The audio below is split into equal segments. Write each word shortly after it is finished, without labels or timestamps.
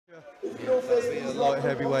It'll be a light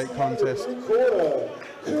heavyweight contest.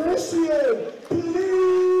 Kristian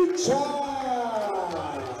Plichta.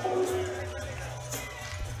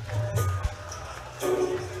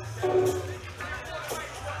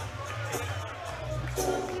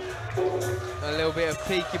 A little bit of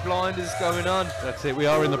Peaky Blinders going on. That's it, we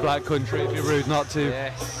are in the black country, it'd be rude not to.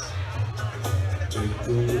 Yes.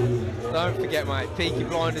 Don't forget, mate, Peaky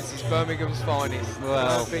Blinders is Birmingham's finest.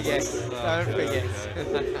 Well, don't forget. Don't forget.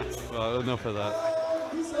 Well, enough of that.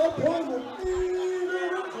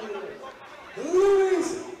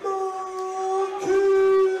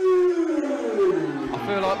 I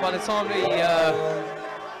feel like by the time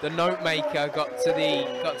the note maker got to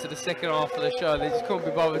the second half of the show, they just couldn't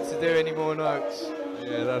be bothered to do any more notes.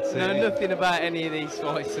 Yeah, that's know it. Nothing about any of these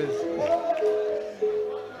fighters.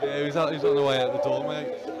 Yeah, he was on the way out the door,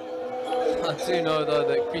 mate. I do know though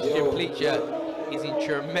that Kristian Plichta is in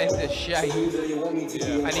tremendous shape, and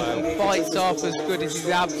if he fights off as good as his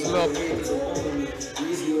abs look,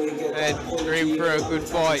 then we're in for a good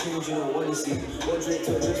fight.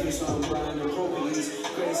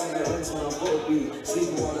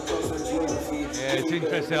 Yeah, it's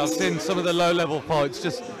interesting. I've seen some of the low-level fights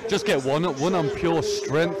just get won on pure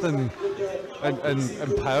strength and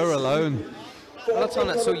power alone. A lot of time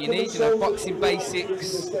that's all you need, you know, boxing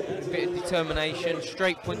basics, a bit of determination,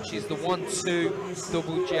 straight punches, the 1-2,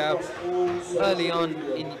 double jab. Early on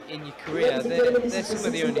in your career, they're some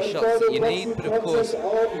of the only shots that you need, but of course,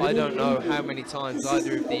 I don't know how many times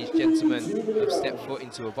either of these gentlemen have stepped foot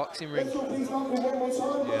into a boxing ring.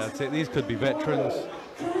 Yeah, that's it. These could be veterans.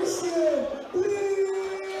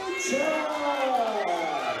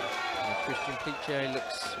 Kristian Plichta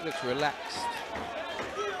looks relaxed.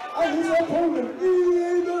 And his opponent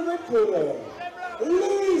in the red corner,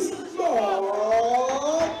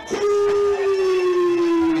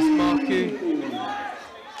 Marku.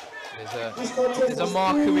 There's a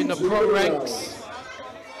Marku in the pro ranks.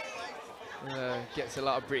 Gets a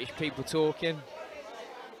lot of British people talking.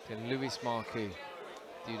 Can Lewis Marku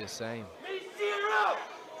do the same?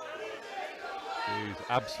 Dude,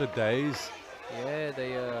 abs for days. Yeah,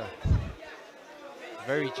 they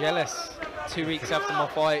very jealous. 2 weeks after my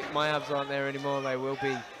fight, my abs aren't there anymore. They will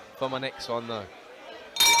be for my next one though.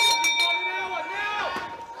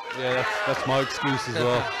 Yeah, that's my excuse as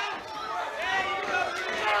well.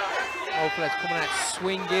 Hopefully it's coming out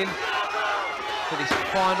swinging for this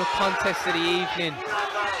final contest of the evening.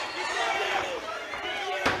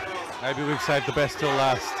 Maybe we've saved the best till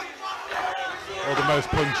last. Or the most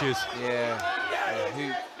punches. Yeah.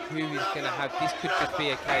 Who is going to have, this could just be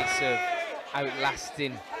a case of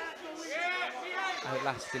outlasting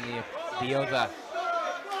the other.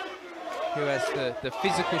 Who has the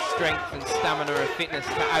physical strength and stamina and fitness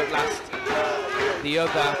to outlast the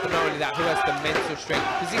other, but not only that, who has the mental strength,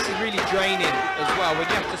 because this is really draining as well. When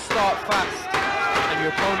you have to start fast and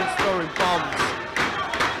your opponent's throwing bombs,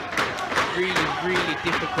 really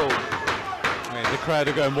difficult. I mean, the crowd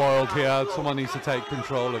are going wild here. Someone needs to take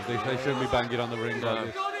control of this. They shouldn't be banging on the ring like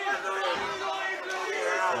this.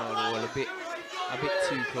 Oh, well, a bit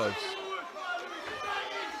too close.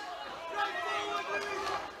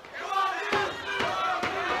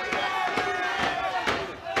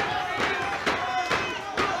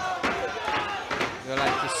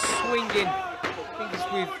 Swinging. I think it's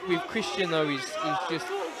with Kristian though, he's just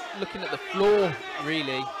looking at the floor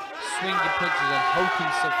really, swinging punches and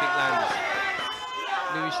hoping something lands.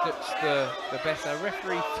 Lewis looks the best. Our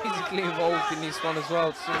referee physically involved in this one as well.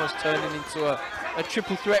 It's almost turning into a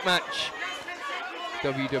triple threat match,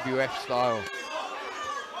 WWF style.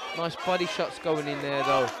 Nice body shots going in there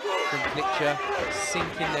though from Plichta,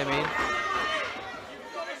 sinking them in.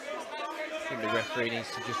 I think the referee needs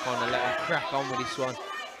to just kind of let him crack on with this one.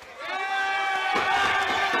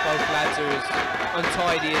 Both lads are as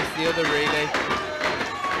untidy as the other, really.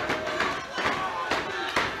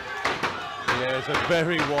 Yeah, it's a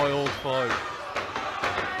very wild fight.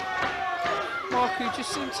 Marku just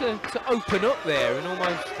seemed to open up there and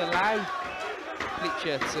almost allow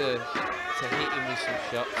Plichta to hit him with some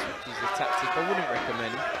shots, which is a tactic I wouldn't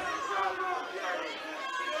recommend.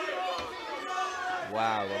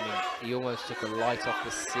 Wow, I mean, he almost took a light off the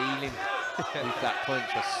ceiling with that punch,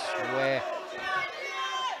 I swear.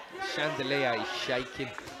 Chandelier is shaking.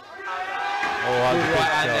 Oh, good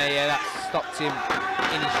right hand there, yeah, that stopped him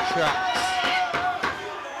in his tracks.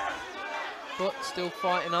 But still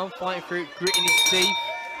fighting on, fighting through it, gritting his teeth.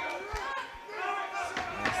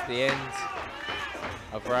 That's the end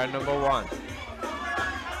of round number 1.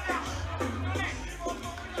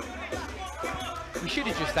 We should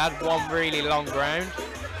have just had one really long round.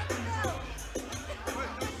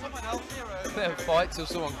 let them fight till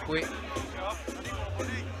someone quit.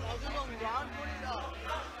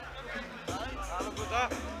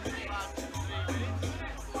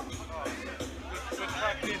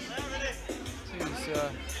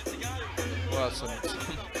 Well, some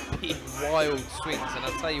big wild swings, and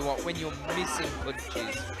I'll tell you what, when you're missing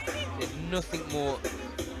punches, there's nothing more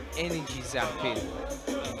energy zapping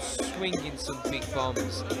than swinging some big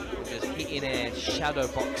bombs, or just hitting air, shadow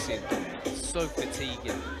boxing. It's so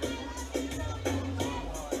fatiguing.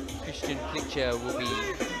 Kristian Plichta will be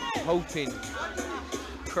hoping,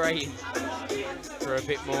 praying for a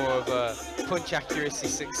bit more of a punch accuracy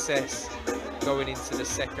success going into the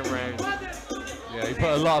second round. Yeah, he put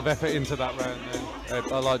a lot of effort into that round then.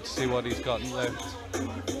 I'd like to see what he's got left.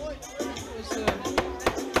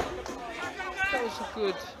 That was a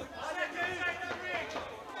good...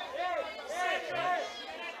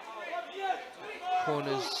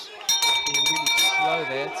 Corners being really slow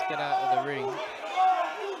there to get out of the ring.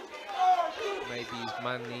 Maybe his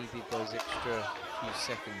man needed those extra few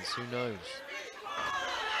seconds, who knows.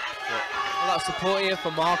 But a lot of support here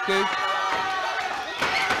for Marku.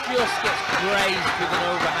 Just gets grazed with an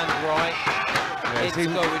overhand right. Yeah, it's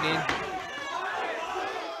going in.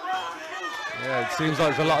 Yeah, it seems like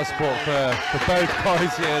there's a lot of support for both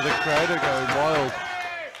guys here. The crowd are going wild.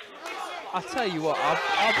 I'll tell you what,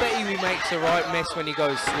 I'll bet you he makes a right mess when he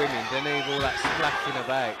goes swimming, doesn't he, with all that splashing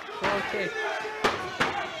about. Okay.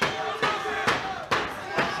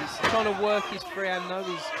 He's trying to work his free hand now.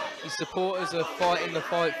 His supporters are fighting the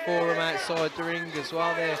fight for him outside the ring as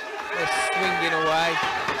well. They're swinging away.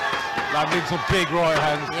 Landing some big right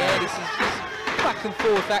hands. Yeah, this is just back and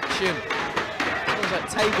forth action. It's like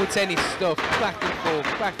table tennis stuff, back and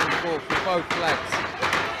forth with both lads.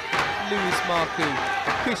 Marku,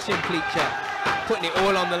 Kristian Plichta, putting it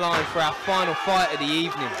all on the line for our final fight of the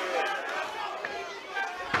evening.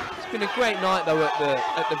 It's been a great night though at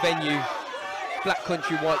the venue, Black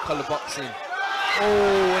Country White Collar Boxing.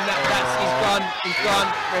 Oh, and he's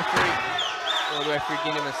gone, referee. Oh, the referee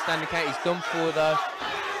giving him a standing count. He's done for though.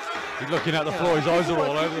 He's looking at the floor, his eyes are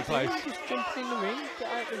all over the place. Just jump in the ring, get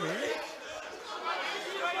out the ring.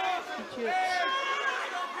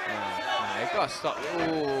 You've got to stop.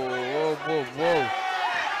 Whoa.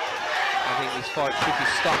 I think this fight should be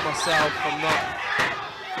stopped myself.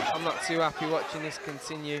 I'm not too happy watching this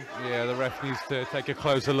continue. Yeah, the ref needs to take a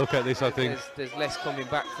closer look at this, I think. There's less coming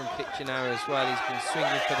back from Plichta now as well. He's been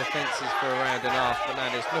swinging for the fences for a round and a half, but now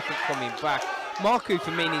there's nothing coming back. Marku,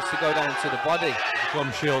 for me, needs to go down to the body.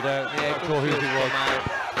 Gum shield out. Yeah, not sure who it was.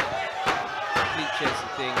 Plichta's the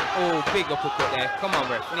thing. Oh, big uppercut there. Come on,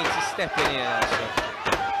 ref. We need to step in here now, so.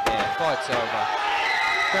 Yeah, fight's over.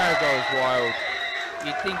 Crowd goes wild.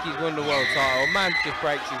 You'd think he's won the world title. Man just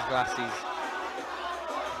breaks his glasses.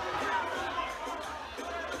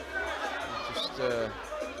 Just, there's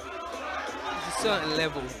a certain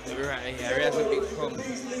level that we're at here.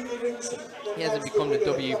 He hasn't become the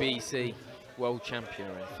WBC world champion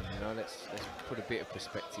or anything, you know. Let's put a bit of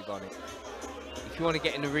perspective on it. If you want to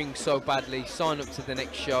get in the ring so badly, sign up to the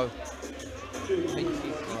next show.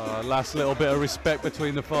 Last little bit of respect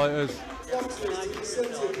between the fighters.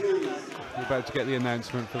 We're about to get the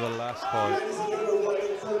announcement for the last fight.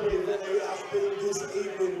 This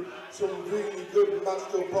evening, some really good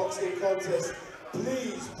master boxing contests.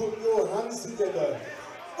 Please put your hands together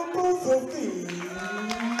for both of these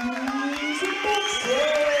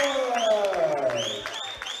boxers.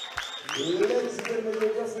 Ladies and gentlemen, the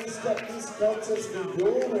referee start this contest with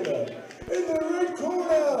your winner. In the red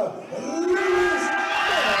corner,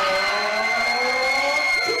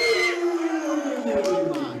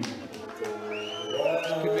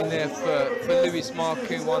 Could be there for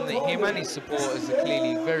Marku, one that him and his supporters are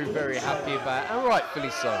clearly very, very happy about, and rightfully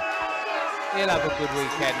so. He'll have a good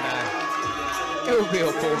weekend now. He'll be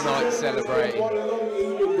up all night celebrating.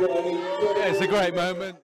 Yeah, it's a great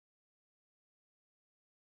moment.